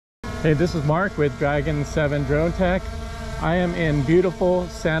Hey, this is Mark with Dragon 7 Drone Tech. I am in beautiful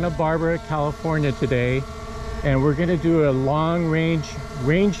Santa Barbara, California today, and we're going to do a long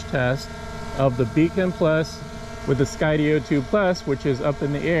range test of the Beacon Plus with the Skydio 2 Plus, which is up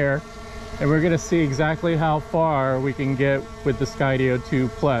in the air, and we're going to see exactly how far we can get with the Skydio 2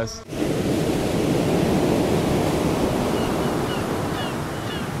 Plus.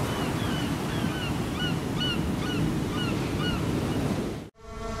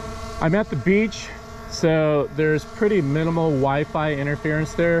 I'm at the beach, so there's pretty minimal Wi-Fi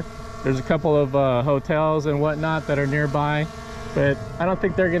interference there. There's a couple of hotels and whatnot that are nearby, but I don't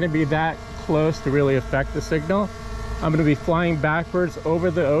think they're going to be that close to really affect the signal. I'm going to be flying backwards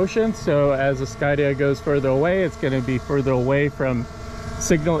over the ocean, so as the Skydio goes further away, it's going to be further away from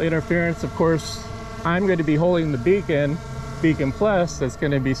signal interference. Of course, I'm going to be holding the Beacon Plus, that's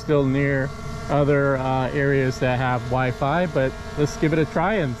going to be still near other areas that have Wi-Fi, but let's give it a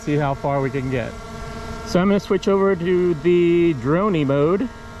try and see how far we can get. So I'm going to switch over to the Dronie mode,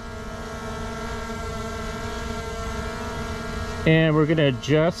 and we're going to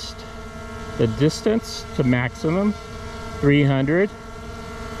adjust the distance to maximum 300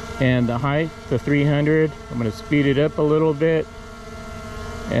 and the height to 300. I'm going to speed it up a little bit,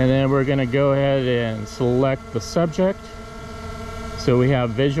 and then we're going to go ahead and select the subject so we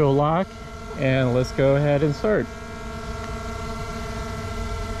have visual lock, and let's go ahead and start.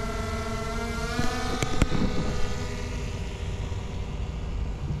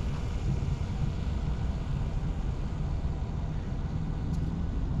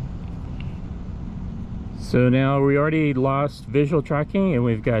 So now we already lost visual tracking and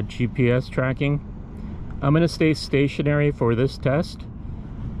we've got GPS tracking. I'm going to stay stationary for this test.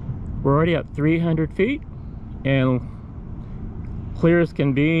 We're already at 300 feet and clear as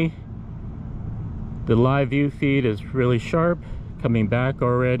can be. The live view feed is really sharp, coming back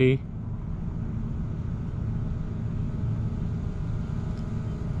already.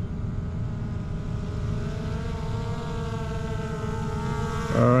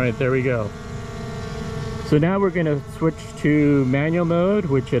 All right, there we go. So now we're going to switch to manual mode,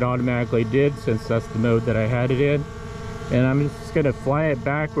 which it automatically did since that's the mode that I had it in. And I'm just going to fly it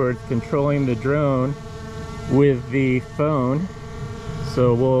backwards, controlling the drone with the phone.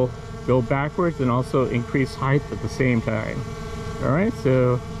 So we'll go backwards and also increase height at the same time. All right,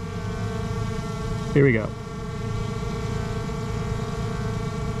 so here we go.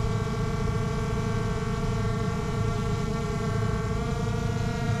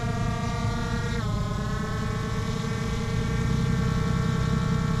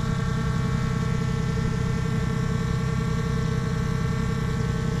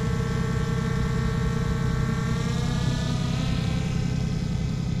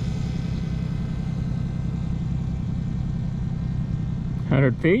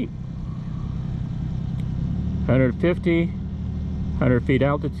 Feet, 150, 100 feet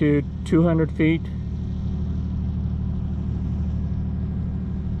altitude, 200 feet,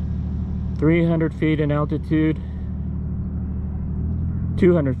 300 feet in altitude,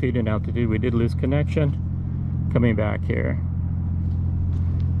 200 feet in altitude. We did lose connection. Coming back here,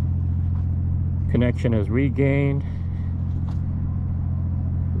 connection is regained.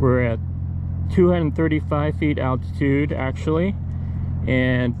 We're at 235 feet altitude actually,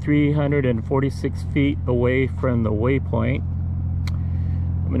 and 346 feet away from the waypoint.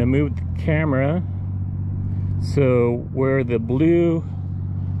 I'm going to move the camera so where the blue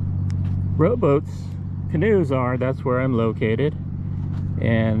rowboats canoes are, that's where I'm located,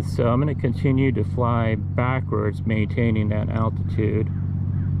 and so I'm going to continue to fly backwards, maintaining that altitude.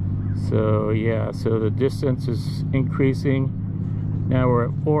 So yeah, so the distance is increasing. Now we're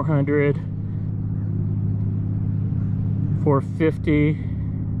at 400, 450,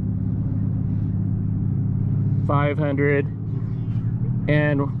 500,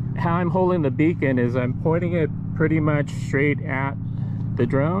 and how I'm holding the beacon is I'm pointing it pretty much straight at the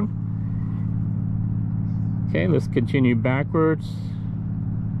drone. Okay, let's continue backwards.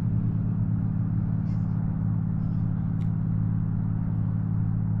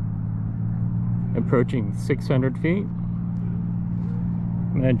 Approaching 600 feet.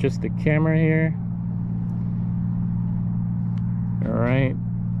 I'm going to adjust the camera here. Alright,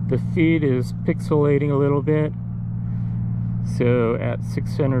 the feed is pixelating a little bit, so at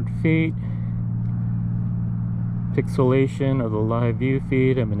 600 feet, pixelation of the live view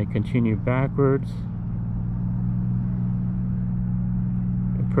feed. I'm going to continue backwards,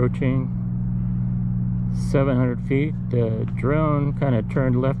 approaching 700 feet. The drone kind of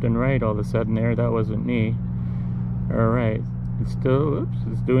turned left and right all of a sudden there. That wasn't me. Alright, it's still, oops,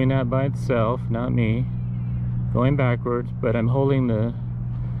 it's doing that by itself, not me. Going backwards, but I'm holding the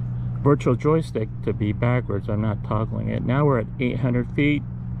virtual joystick to be backwards. I'm not toggling it. Now we're at 800 feet.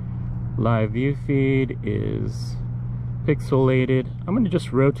 Live view feed is pixelated. I'm going to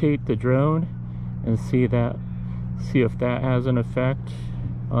just rotate the drone and see if that has an effect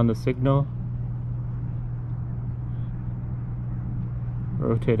on the signal.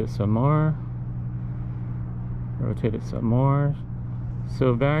 Rotate it some more. Rotate it some more.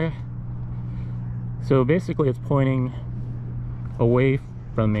 So basically it's pointing away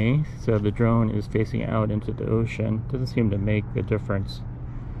from me, so the drone is facing out into the ocean. Doesn't seem to make a difference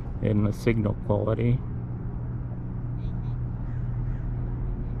in the signal quality.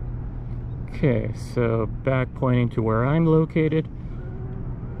 Okay, so back pointing to where I'm located.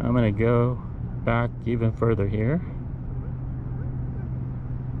 I'm gonna go back even further here.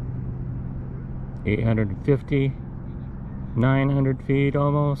 850, 900 feet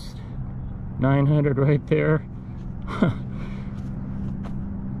almost. 900 right there.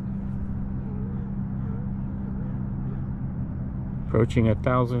 Approaching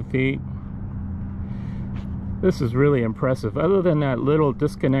 1,000 feet. This is really impressive. Other than that little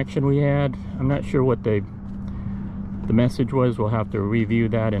disconnection we had, I'm not sure what the message was. We'll have to review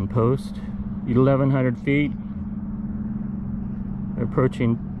that in post. 1,100 feet.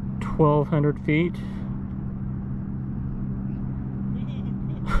 Approaching 1,200 feet.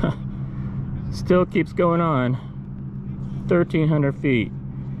 Still keeps going on. 1,300 feet.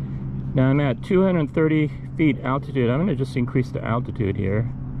 Now I'm at 230 feet altitude. I'm going to just increase the altitude here.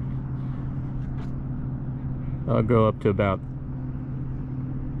 I'll go up to about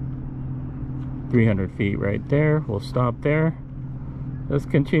 300 feet right there. We'll stop there. Let's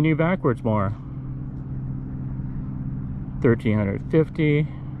continue backwards more. 1,350.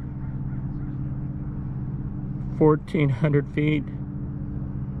 1,400 feet.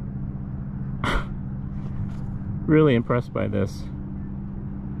 Really impressed by this.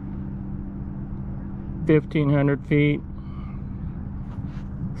 1,500 feet.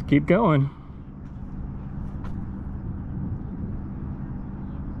 Let's keep going.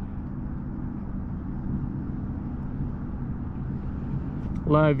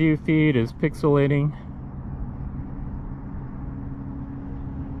 Live view feed is pixelating.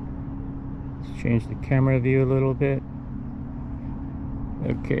 Let's change the camera view a little bit.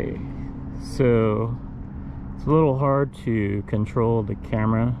 Okay, so it's a little hard to control the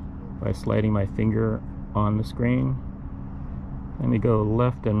camera by sliding my finger on the screen. Let me go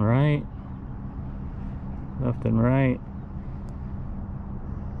left and right. Left and right.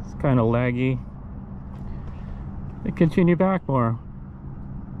 It's kind of laggy. And continue back more.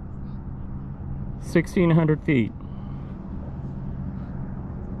 1,600 feet.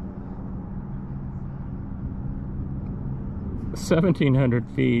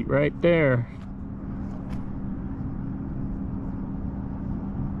 $1,700 feet right there.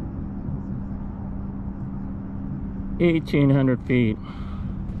 $1,800 feet.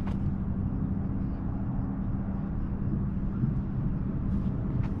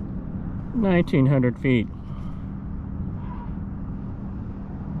 $1,900 feet.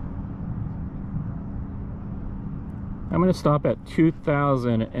 I'm going to stop at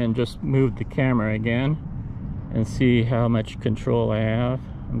 2,000 and just move the camera again and see how much control I have.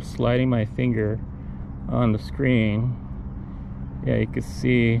 I'm sliding my finger on the screen. Yeah, you can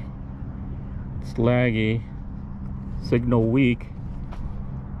see it's laggy, signal weak.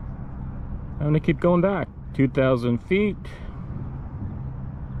 I'm going to keep going back. 2,000 feet.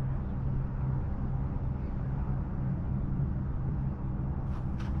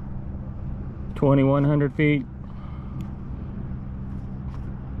 $2,100 feet.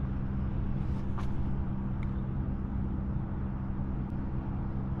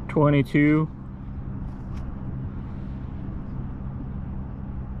 22.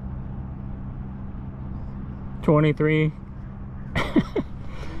 23.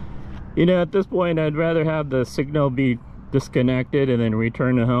 You know, at this point I'd rather have the signal be disconnected and then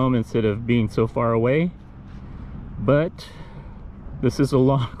return to home instead of being so far away, but this is a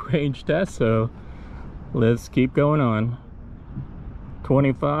long range test, so let's keep going on.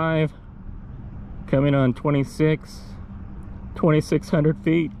 25, coming on 26, 2,600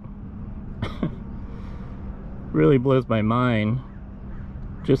 feet. Really blows my mind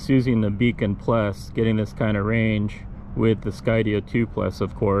just using the Beacon Plus, getting this kind of range with the Skydio 2 Plus,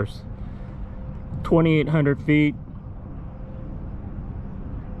 of course. 2,800 feet.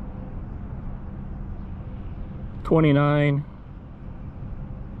 29.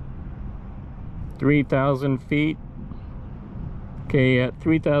 3,000 feet. Okay, at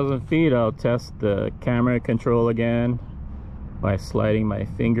 3,000 feet I'll test the camera control again by sliding my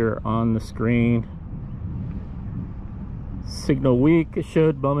finger on the screen. Signal weak, it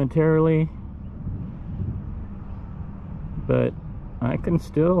showed momentarily, but I can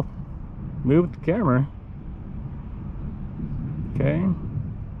still move the camera. Okay.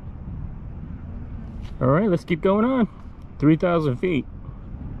 All right, let's keep going on. 3,000 feet.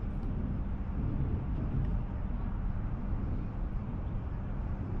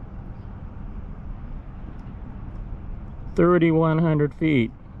 3,100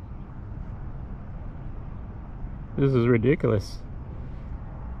 feet. This is ridiculous.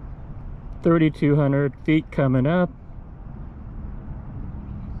 3,200 feet coming up.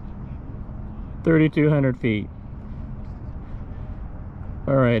 3,200 feet.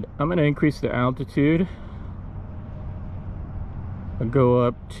 All right, I'm going to increase the altitude. I'll go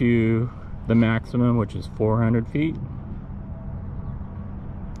up to the maximum, which is 400 feet.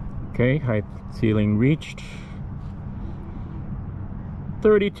 Okay, height ceiling reached.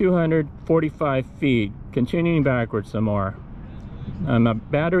 3,245 feet. Continuing backwards some more. My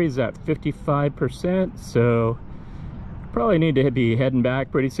battery's at 55%, so probably need to be heading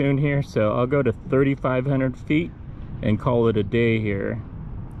back pretty soon here. So I'll go to 3,500 feet and call it a day here.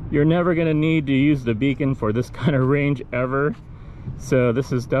 You're never going to need to use the beacon for this kind of range ever. So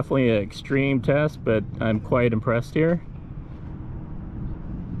this is definitely an extreme test, but I'm quite impressed here.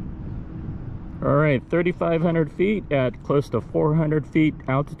 All right, 3,500 feet at close to 400 feet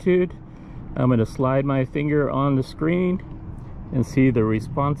altitude. I'm going to slide my finger on the screen and see the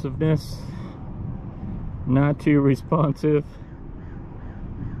responsiveness. Not too responsive.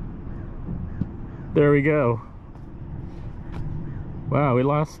 There we go. Wow, we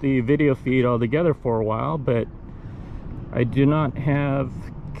lost the video feed altogether for a while, but I do not have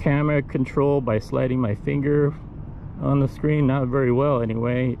camera control by sliding my finger on the screen. Not very well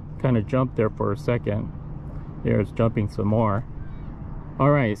anyway. Kind of jumped there for a second. There, it's jumping some more. All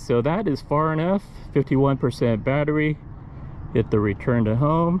right, so that is far enough. 51% battery. Hit the return to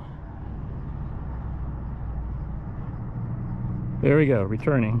home. There we go,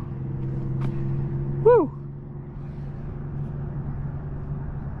 returning. Woo!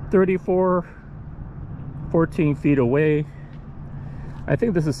 14 feet away. I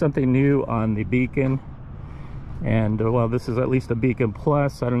think this is something new on the beacon. And well, this is at least a beacon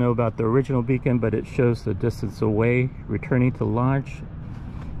plus. I don't know about the original beacon, but it shows the distance away, returning to launch.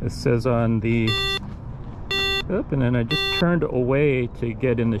 It says on the, and then I just turned away to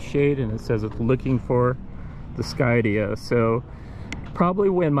get in the shade, and it says it's looking for the Skydio. So probably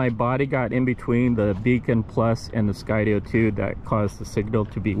when my body got in between the beacon plus and the Skydio 2, that caused the signal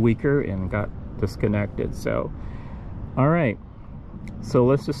to be weaker and got disconnected. So all right, so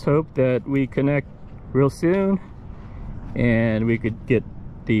let's just hope that we connect real soon and we could get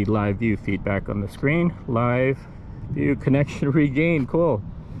the live view feedback on the screen. Live view connection regained. Cool.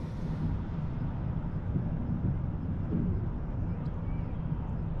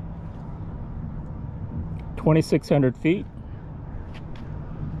 $2,600 feet.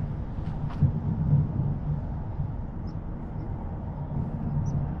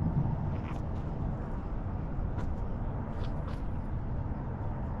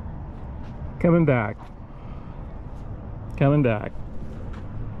 Coming back. Coming back.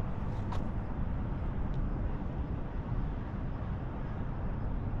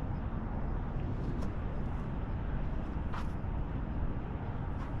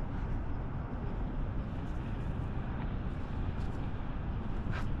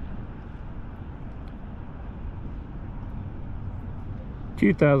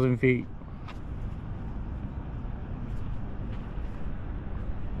 $2,000 feet.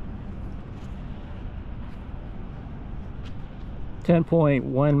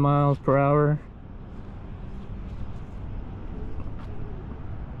 10.1 miles per hour.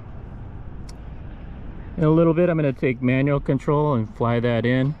 In a little bit, I'm going to take manual control and fly that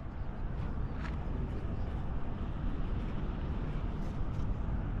in.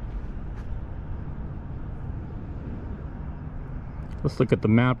 Let's look at the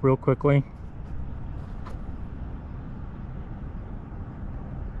map real quickly.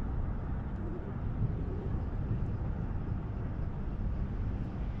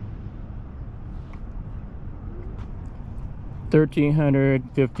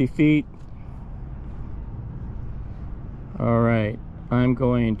 $1,350 feet. All right, I'm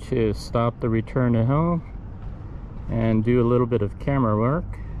going to stop the return to home and do a little bit of camera work.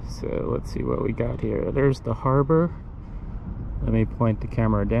 So let's see what we got here. There's the harbor. Let me point the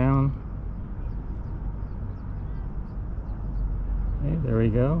camera down. Okay, there we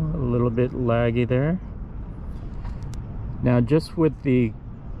go. A little bit laggy there. Now just with the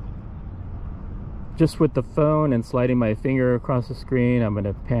phone and sliding my finger across the screen, I'm going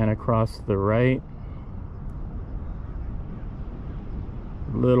to pan across to the right.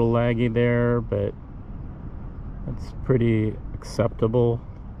 little laggy there, but it's pretty acceptable,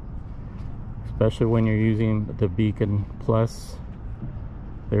 especially when you're using the Beacon Plus.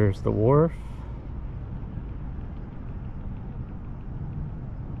 There's the wharf.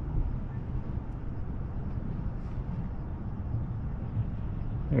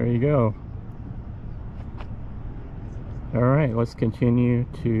 There you go. All right, let's continue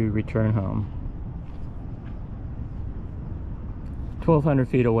to return home. 1,200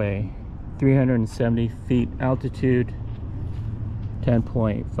 feet away, 370 feet altitude,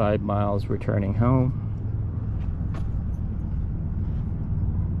 10.5 miles returning home.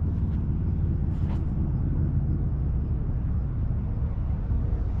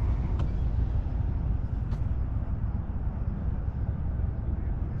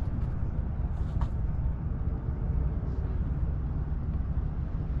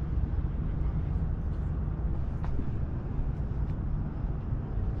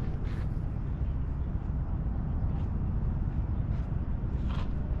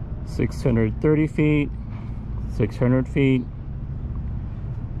 .630 feet, 600 feet.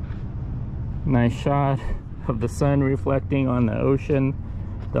 Nice shot of the sun reflecting on the ocean,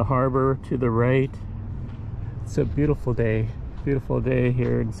 the harbor to the right. It's a beautiful day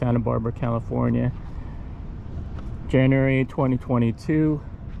here in Santa Barbara, California. January 2022.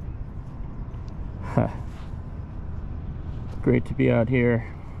 Great to be out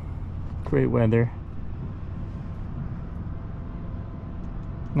here. Great weather.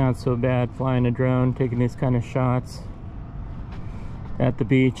 Not so bad flying a drone, taking these kind of shots at the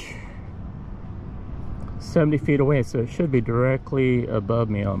beach. 70 feet away, so it should be directly above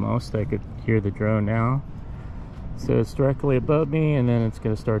me almost. I could hear the drone now. So it's directly above me, and then it's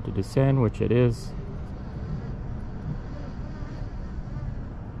going to start to descend, which it is.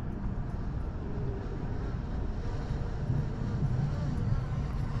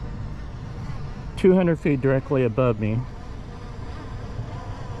 .200 feet directly above me.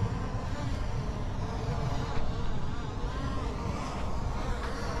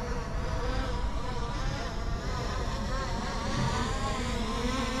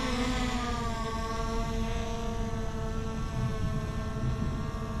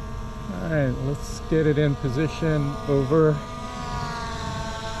 Alright, let's get it in position over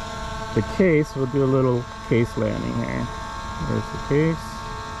the case. We'll do a little case landing here. There's the case.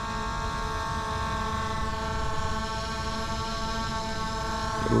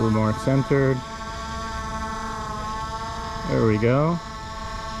 Get a little more centered. There we go.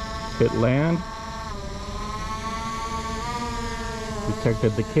 Hit land.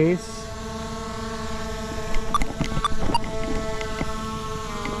 Detected the case.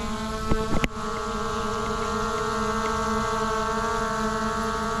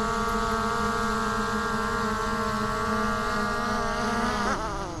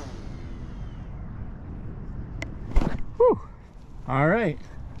 All right,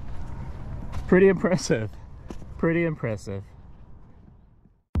 pretty impressive, pretty impressive.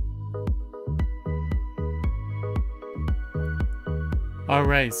 All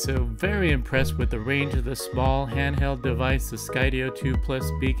right, so very impressed with the range of the small handheld device, the Skydio 2 Plus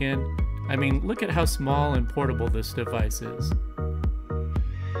beacon. I mean, look at how small and portable this device is.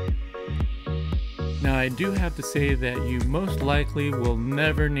 Now, I do have to say that you most likely will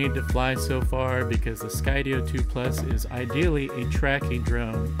never need to fly so far, because the Skydio 2 Plus is ideally a tracking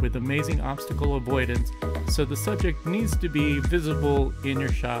drone with amazing obstacle avoidance, so the subject needs to be visible in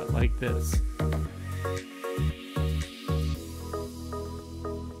your shot like this.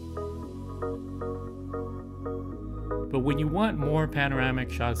 But when you want more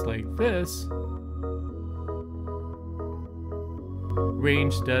panoramic shots like this,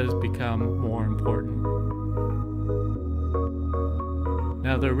 range does become more important.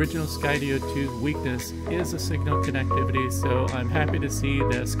 Now, the original Skydio 2's weakness is the signal connectivity, so I'm happy to see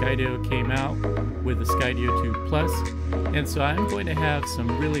that Skydio came out with the Skydio 2 Plus, and so I'm going to have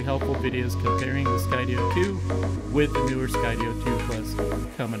some really helpful videos comparing the Skydio 2 with the newer Skydio 2 Plus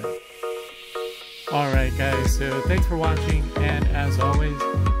coming up. Alright guys, so thanks for watching, and as always,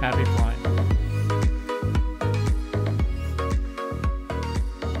 happy flying.